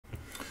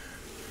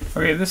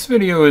Okay, this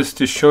video is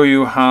to show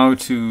you how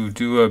to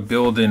do a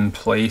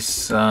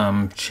build-in-place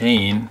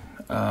chain.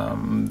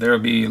 There will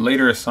be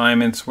later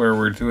assignments where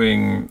we're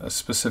doing a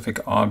specific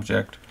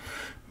object,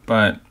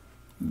 but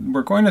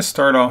we're going to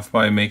start off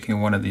by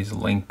making one of these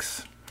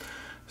links.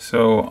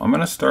 So I'm going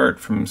to start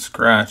from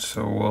scratch,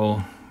 so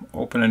we'll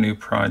open a new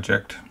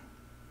project.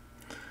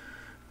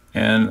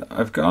 And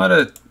I've got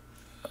a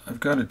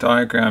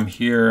diagram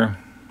here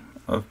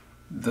of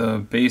the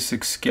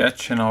basic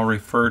sketch, and I'll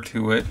refer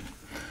to it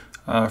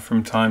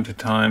from time to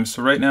time.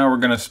 So right now we're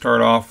going to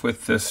start off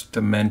with this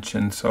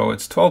dimension. So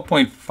it's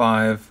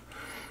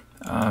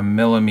 12.5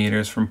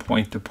 millimeters from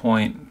point to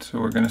point. So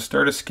we're going to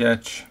start a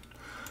sketch,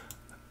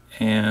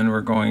 and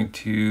we're going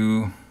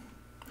to,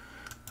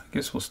 I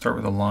guess we'll start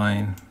with a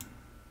line.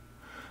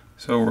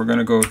 So we're going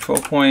to go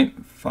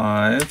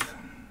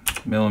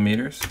 12.5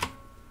 millimeters,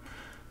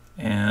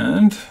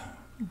 and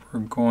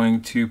we're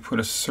going to put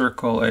a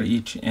circle at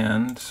each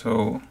end.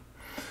 So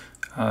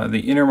the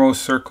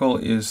innermost circle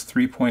is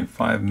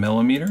 3.5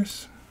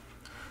 millimeters.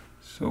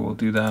 So we'll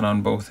do that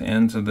on both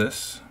ends of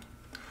this.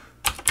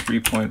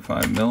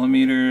 3.5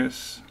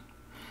 millimeters.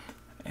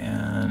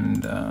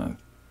 And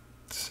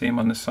same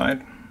on this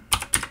side.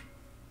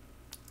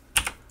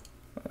 5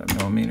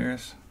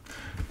 millimeters.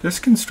 This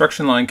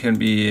construction line can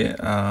be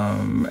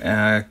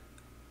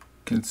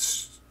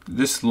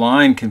this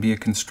line can be a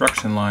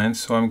construction line.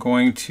 So I'm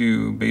going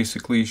to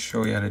basically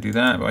show you how to do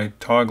that by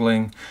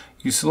toggling.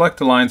 You select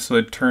the line so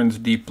it turns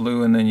deep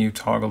blue, and then you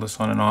toggle this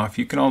on and off.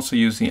 You can also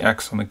use the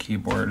X on the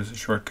keyboard as a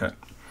shortcut.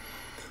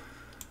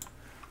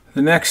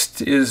 The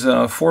next is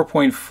a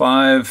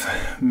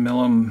 4.5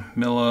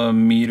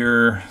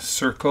 millimeter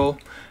circle,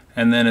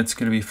 and then it's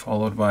going to be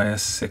followed by a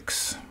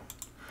 6.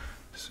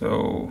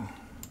 So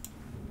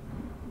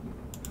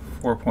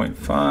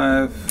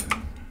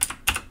 4.5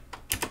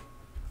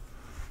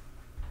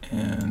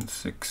 and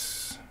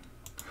 6.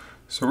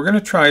 So we're going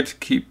to try to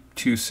keep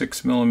to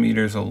 6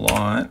 millimeters a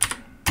lot.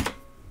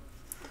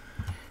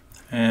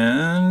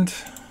 And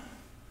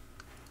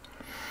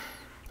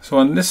so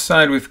on this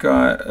side we've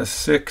got a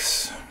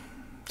 6.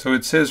 So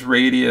it says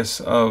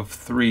radius of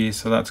 3,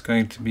 so that's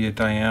going to be a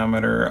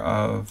diameter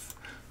of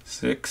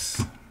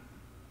 6.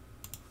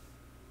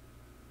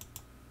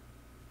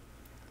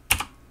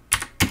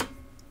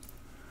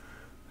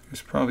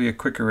 There's probably a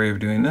quicker way of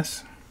doing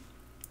this.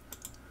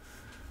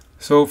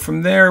 So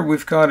from there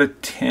we've got a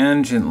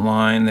tangent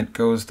line that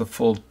goes the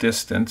full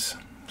distance.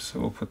 So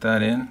we'll put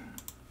that in.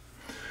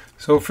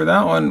 So for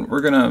that one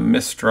we're going to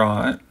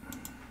misdraw it.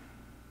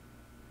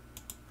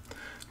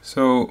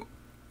 So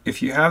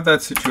if you have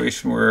that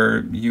situation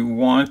where you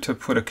want to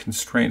put a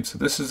constraint, so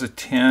this is a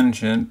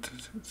tangent,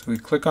 so we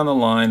click on the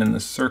line in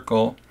the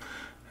circle,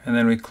 and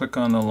then we click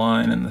on the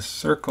line in the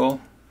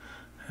circle,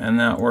 and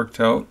that worked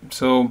out.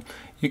 So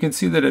you can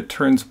see that it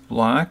turns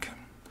black.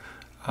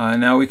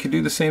 Now we can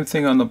do the same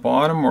thing on the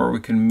bottom, or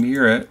we can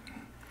mirror it.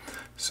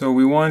 So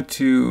we want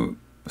to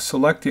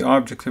select the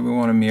object that we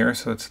want to mirror,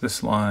 so it's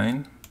this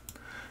line.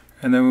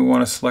 And then we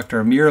want to select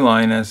our mirror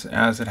line. As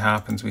it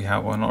happens, we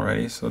have one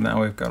already. So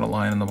now we've got a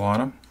line on the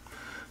bottom.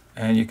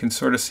 And you can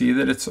sort of see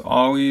that it's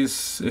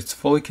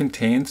fully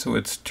contained, so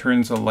it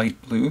turns a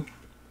light blue.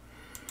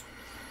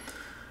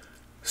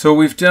 So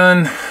we've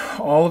done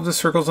all of the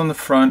circles on the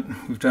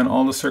front. We've done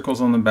all the circles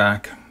on the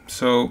back.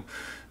 So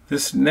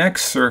this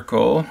next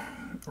circle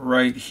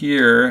right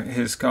here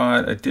has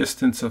got a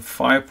distance of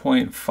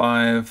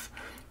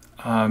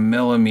 5.5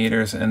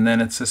 millimeters, and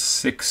then it's a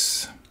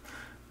 6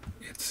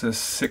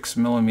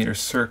 millimeter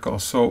circle.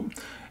 So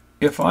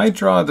if I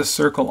draw the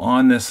circle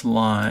on this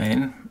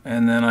line,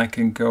 and then I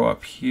can go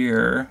up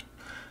here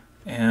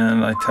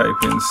and I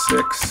type in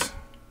 6.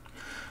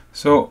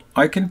 So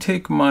I can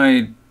take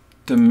my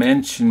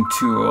dimension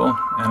tool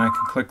and I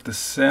can click the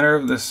center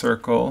of the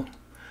circle,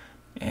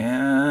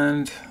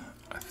 and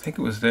I think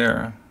it was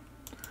there,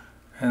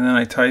 and then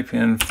I type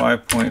in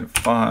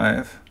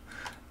 5.5.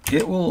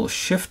 It will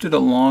shift it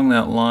along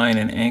that line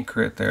and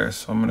anchor it there.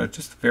 So I'm going to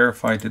just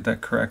verify I did that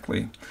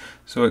correctly.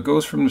 So it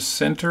goes from the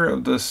center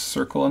of the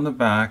circle in the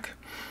back,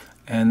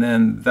 and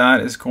then that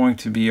is going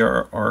to be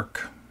our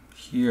arc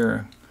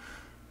here.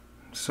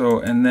 So,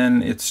 and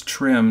then it's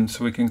trimmed,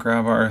 so we can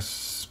grab our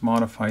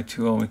modify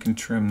tool and we can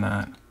trim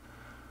that.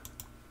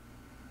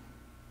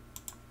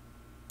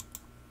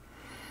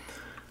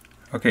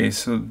 Okay,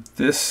 so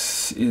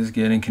this is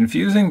getting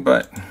confusing,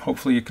 but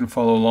hopefully you can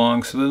follow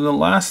along. So then the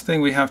last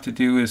thing we have to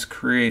do is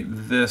create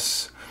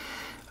this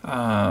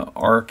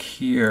arc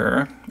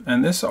here.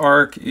 And this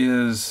arc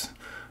is,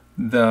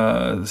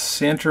 the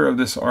center of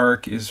this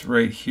arc is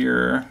right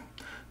here.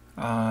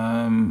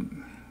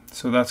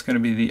 So that's going to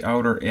be the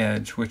outer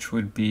edge, which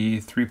would be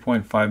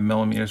 3.5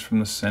 millimeters from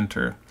the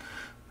center.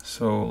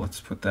 So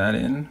let's put that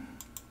in.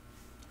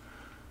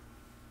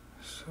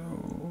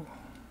 So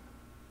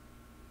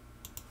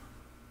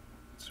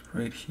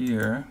right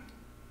here,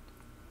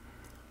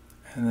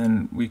 and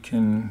then we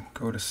can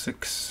go to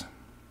 6,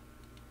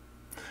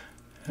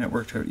 and it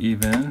worked out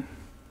even.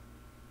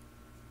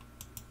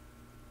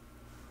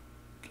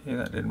 Okay,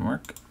 that didn't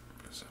work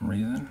for some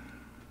reason.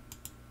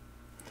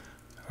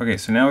 Okay,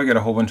 so now we got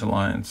a whole bunch of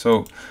lines.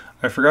 So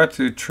I forgot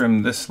to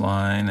trim this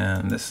line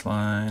and the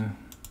same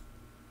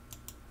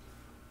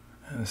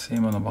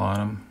on the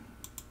bottom.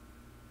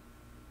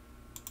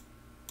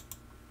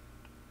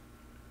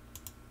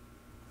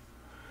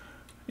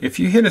 If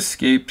you hit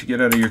escape to get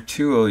out of your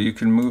tool, you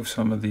can move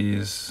some of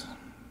these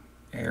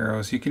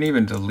arrows. You can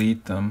even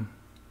delete them.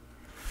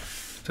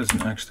 It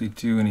doesn't actually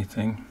do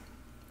anything.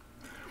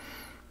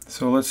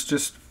 So let's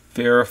just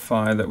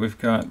verify that we've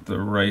got the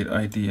right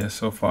idea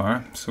so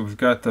far. So we've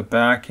got the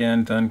back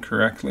end done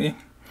correctly.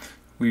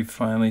 We've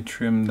finally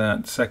trimmed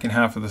that second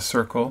half of the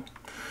circle.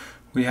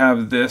 We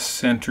have this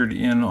centered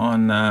in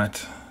on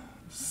that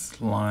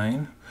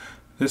line.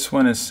 This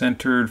one is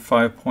centered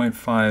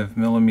 5.5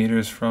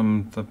 millimeters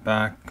from the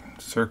back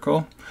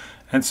circle.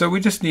 And so we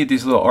just need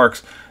these little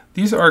arcs.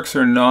 These arcs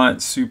are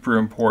not super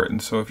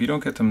important, so if you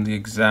don't get them the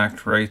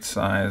exact right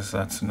size,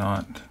 that's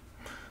not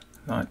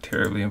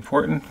terribly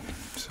important.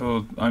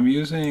 So I'm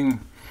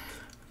using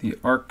the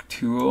arc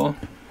tool.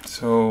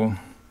 So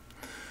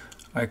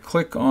I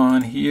click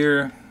on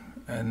here,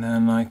 and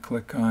then I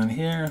click on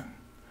here,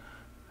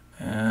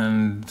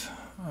 and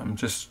I'm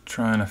just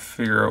trying to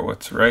figure out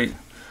what's right.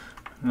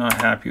 I'm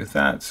not happy with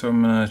that, so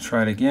I'm going to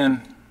try it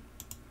again.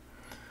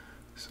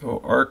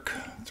 So arc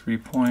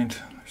 3-point,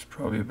 there's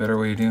probably a better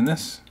way of doing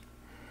this.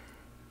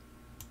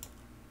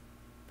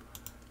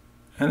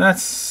 And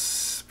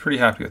that's pretty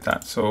happy with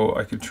that. So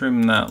I could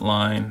trim that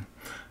line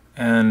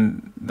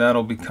and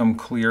that'll become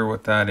clear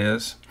what that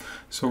is.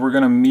 So we're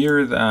going to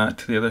mirror that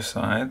to the other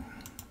side.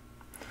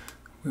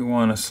 We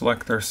want to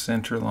select our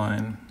center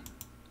line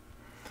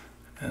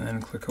and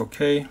then click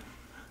OK,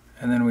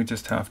 and then we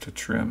just have to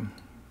trim.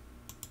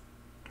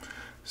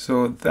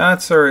 So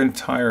that's our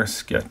entire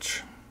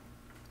sketch.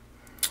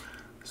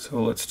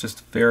 So let's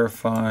just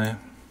verify.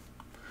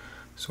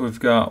 So we've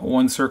got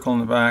one circle in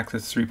the back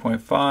that's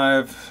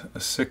 3.5, a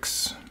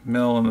 6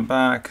 mil in the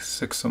back,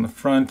 6 on the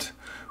front.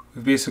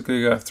 We've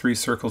basically got 3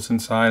 circles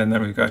inside, and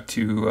then we've got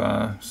 2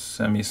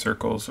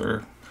 semicircles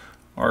or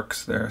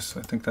arcs there. So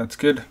I think that's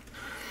good.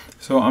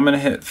 So I'm going to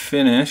hit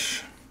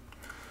finish.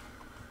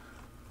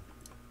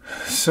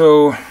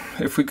 So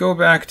if we go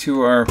back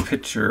to our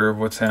picture of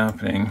what's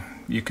happening,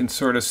 you can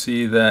sort of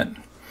see that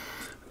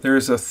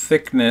there's a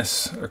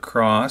thickness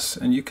across,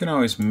 and you can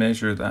always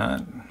measure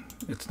that.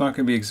 It's not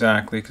going to be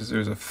exactly because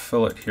there's a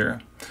fillet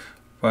here,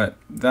 but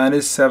that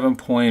is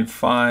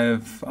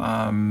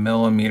 7.5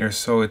 millimeters,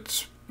 so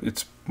it's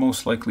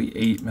most likely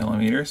 8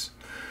 millimeters.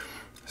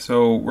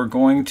 So we're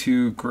going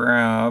to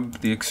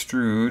grab the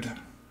extrude,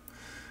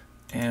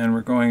 and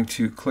we're going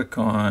to click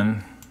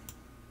on,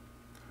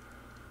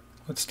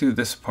 let's do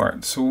this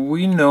part. So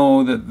we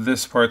know that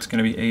this part's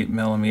going to be 8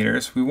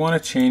 millimeters. We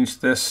want to change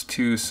this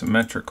to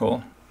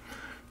symmetrical.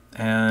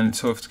 And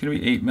so if it's going to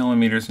be 8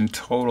 millimeters in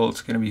total,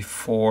 it's going to be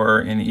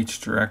 4 in each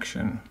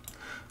direction.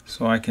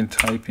 So I can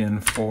type in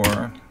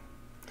 4.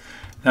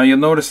 Now you'll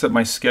notice that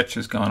my sketch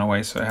has gone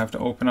away, so I have to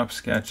open up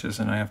sketches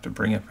and I have to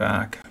bring it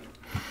back.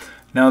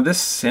 Now this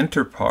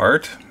center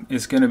part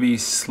is going to be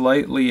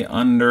slightly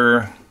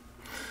under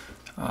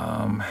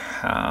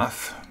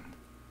half.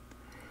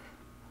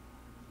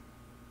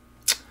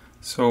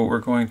 So we're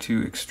going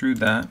to extrude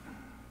that.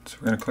 So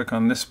we're going to click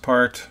on this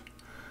part.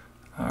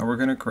 We're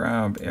going to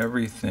grab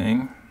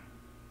everything.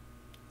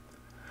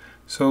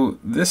 So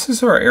this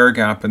is our air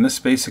gap, and this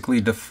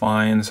basically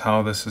defines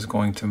how this is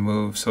going to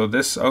move. So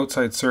this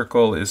outside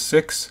circle is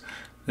 6,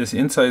 this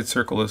inside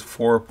circle is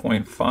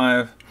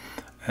 4.5,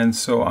 and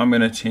so I'm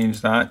going to change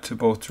that to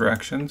both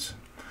directions,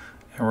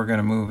 and we're going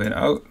to move it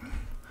out.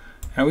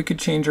 And we could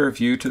change our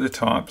view to the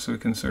top so we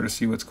can sort of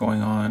see what's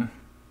going on.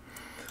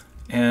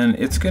 And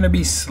it's going to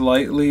be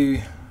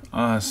slightly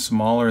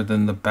smaller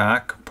than the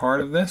back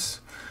part of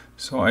this.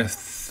 So I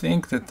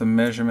think that the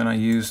measurement I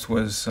used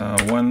was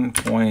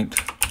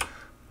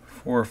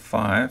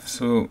 1.45.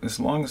 So as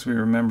long as we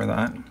remember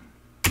that.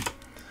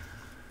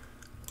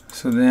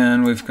 So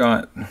then we've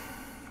got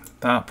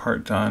that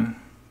part done.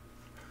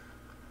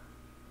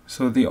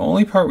 So the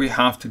only part we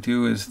have to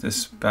do is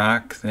this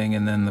back thing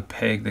and then the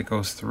peg that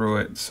goes through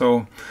it.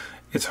 So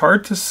it's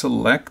hard to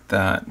select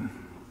that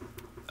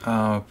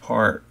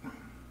part.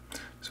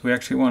 So we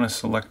actually want to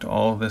select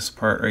all of this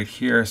part right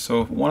here.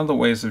 So one of the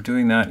ways of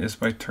doing that is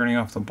by turning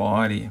off the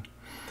body,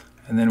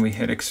 and then we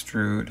hit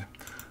extrude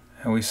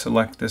and we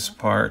select this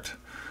part.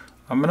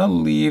 I'm going to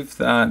leave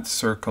that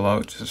circle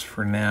out just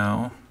for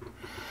now,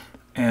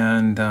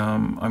 and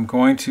I'm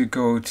going to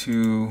go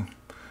to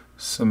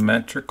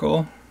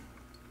symmetrical,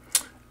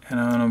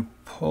 and I'm going to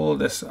pull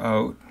this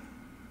out.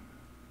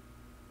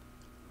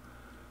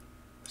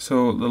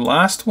 So the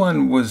last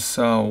one was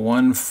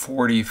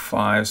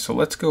 145, so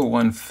let's go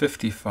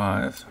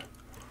 155.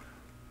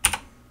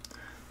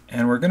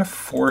 And we're going to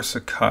force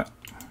a cut.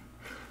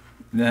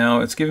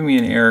 Now it's giving me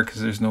an error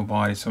because there's no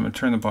body, so I'm going to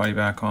turn the body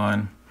back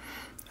on.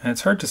 And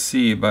it's hard to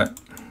see, but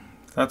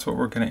that's what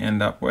we're going to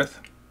end up with.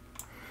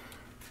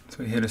 So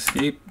we hit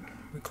escape,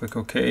 we click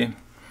OK.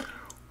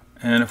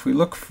 And if we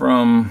look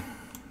from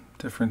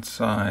different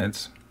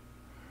sides,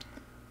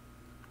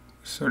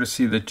 we sort of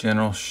see the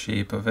general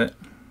shape of it.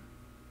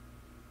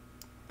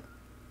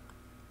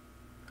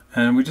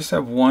 And we just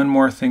have one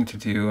more thing to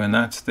do, and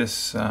that's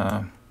this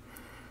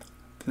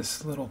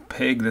this little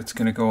peg that's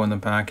going to go in the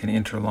back and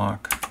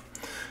interlock.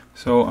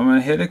 So I'm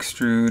going to hit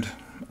extrude.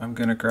 I'm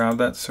going to grab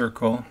that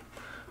circle.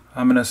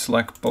 I'm going to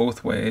select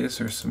both ways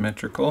or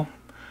symmetrical,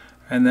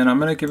 and then I'm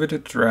going to give it a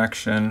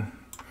direction,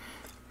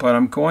 but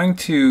I'm going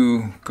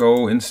to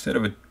go instead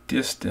of a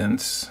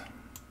distance,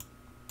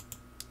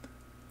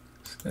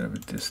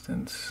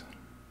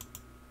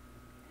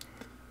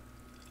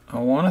 I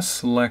want to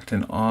select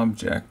an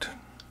object,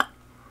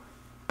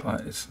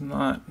 but it's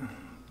not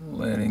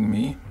letting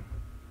me.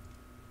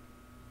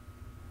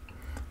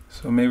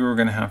 So maybe we're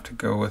going to have to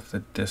go with the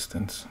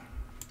distance.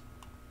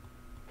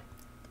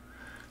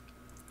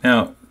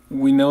 Now,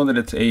 we know that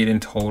it's 8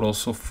 in total,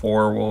 so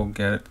 4 will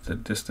get the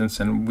distance,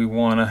 and we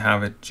want to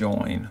have it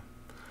join.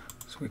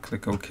 So we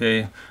click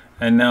OK,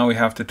 and now we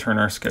have to turn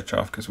our sketch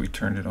off because we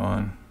turned it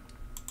on.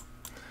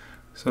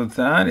 So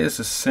that is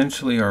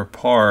essentially our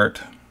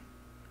part.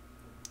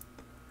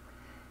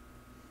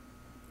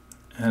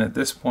 And at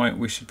this point,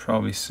 we should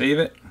probably save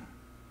it.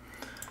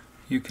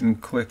 You can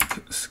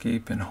click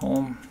Escape and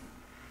Home.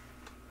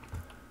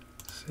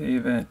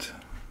 Save it.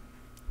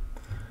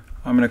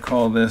 I'm going to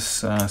call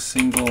this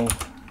single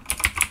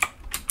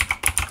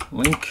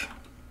link.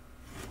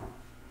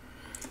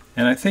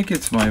 And I think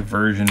it's my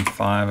version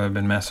 5. I've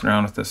been messing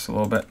around with this a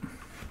little bit.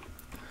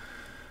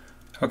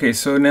 Okay,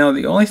 so now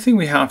the only thing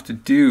we have to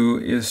do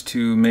is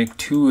to make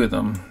 2 of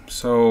them.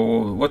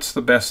 So what's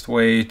the best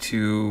way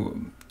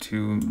to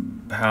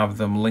have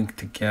them linked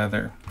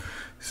together?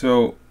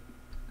 So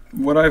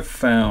what I've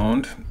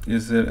found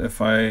is that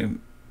if I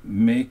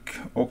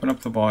open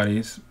up the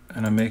bodies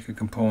and I make a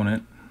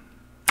component,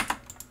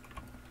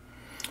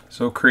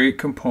 so create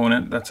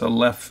component, that's a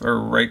left or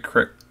right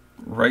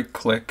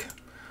click.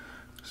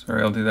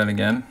 Sorry, I'll do that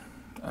again.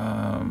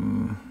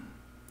 Oh,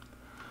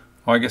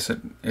 I guess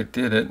it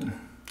did it.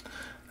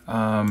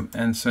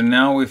 And so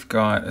now we've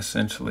got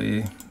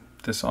essentially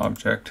this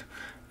object,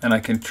 and I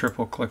can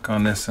triple click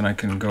on this and I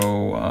can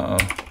go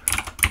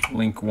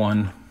link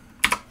 1.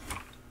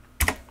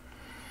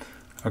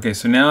 Okay,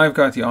 so now I've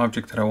got the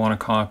object that I want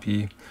to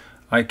copy.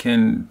 I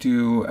can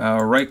do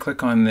a right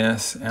click on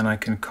this and I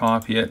can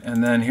copy it,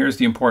 and then here's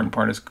the important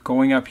part, is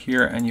going up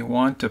here and you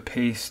want to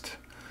paste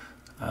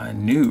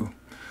new.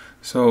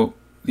 So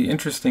the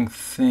interesting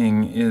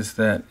thing is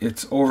that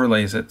it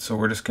overlays it, so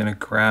we're just going to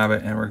grab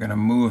it and we're going to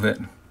move it.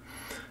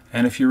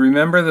 And if you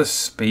remember the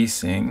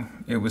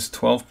spacing, it was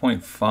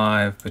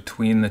 12.5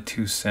 between the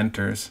 2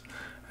 centers,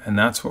 and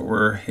that's what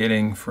we're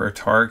hitting for a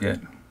target.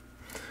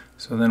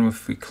 So then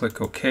if we click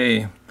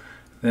OK,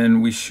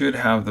 then we should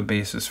have the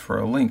basis for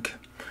a link.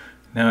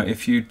 Now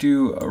if you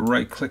do a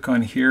right click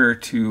on here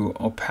to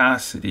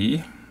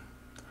opacity,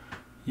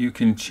 you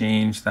can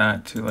change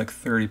that to like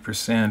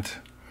 30%,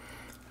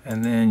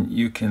 and then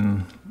you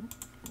can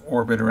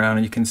orbit around,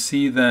 and you can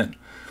see that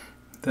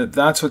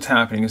that's what's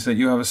happening, is that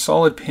you have a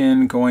solid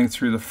pin going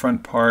through the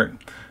front part,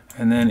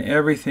 and then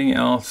everything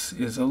else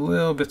is a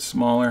little bit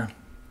smaller.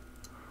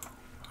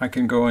 I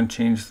can go and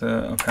change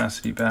the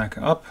opacity back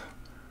up.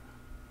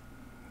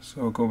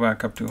 So go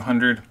back up to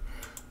 100,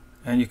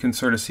 and you can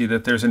sort of see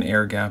that there's an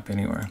air gap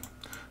anywhere.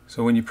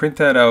 So when you print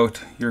that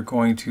out, you're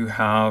going to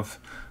have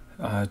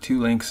 2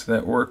 links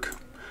that work.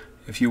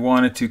 If you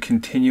wanted to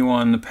continue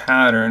on the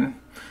pattern,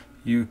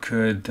 you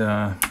could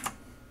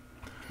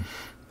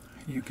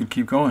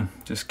keep going.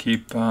 Just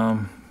keep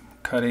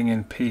cutting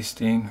and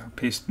pasting, or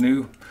paste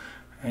new,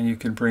 and you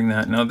can bring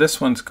that. Now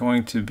this one's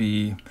going to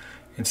be,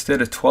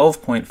 instead of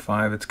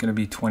 12.5, it's going to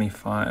be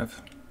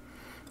 25.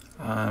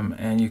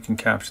 And you can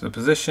capture the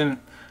position,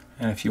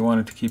 and if you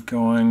wanted to keep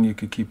going, you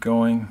could keep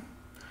going.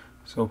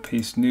 So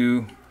paste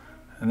new,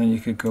 and then you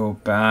could go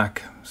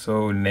back.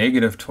 So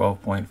negative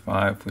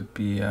 12.5 would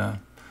be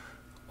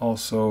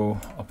also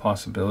a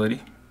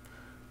possibility.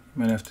 You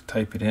might have to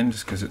type it in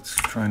just because it's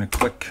trying to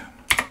click.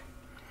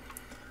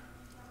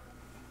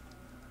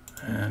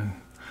 And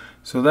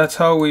so that's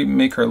how we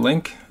make our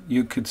link.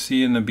 You could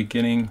see in the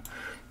beginning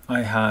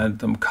I had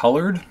them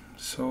colored,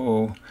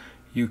 so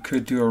you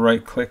could do a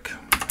right click,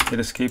 hit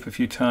escape a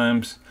few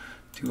times,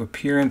 do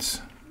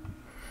appearance,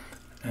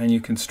 and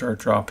you can start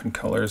dropping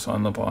colors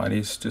on the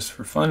bodies just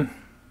for fun.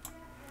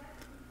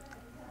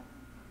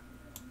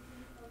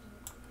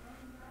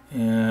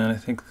 And I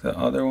think the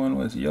other one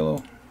was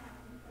yellow.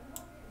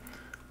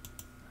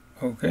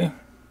 Okay.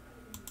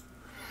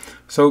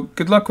 So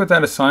good luck with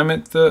that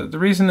assignment. The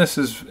reason this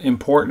is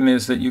important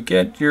is that you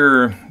get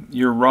your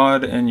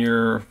rod and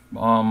your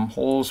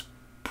holes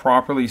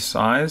properly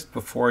sized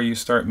before you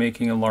start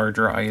making a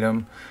larger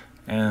item,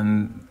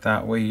 and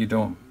that way you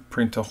don't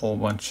print a whole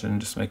bunch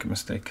and just make a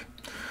mistake.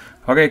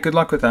 Okay, good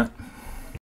luck with that.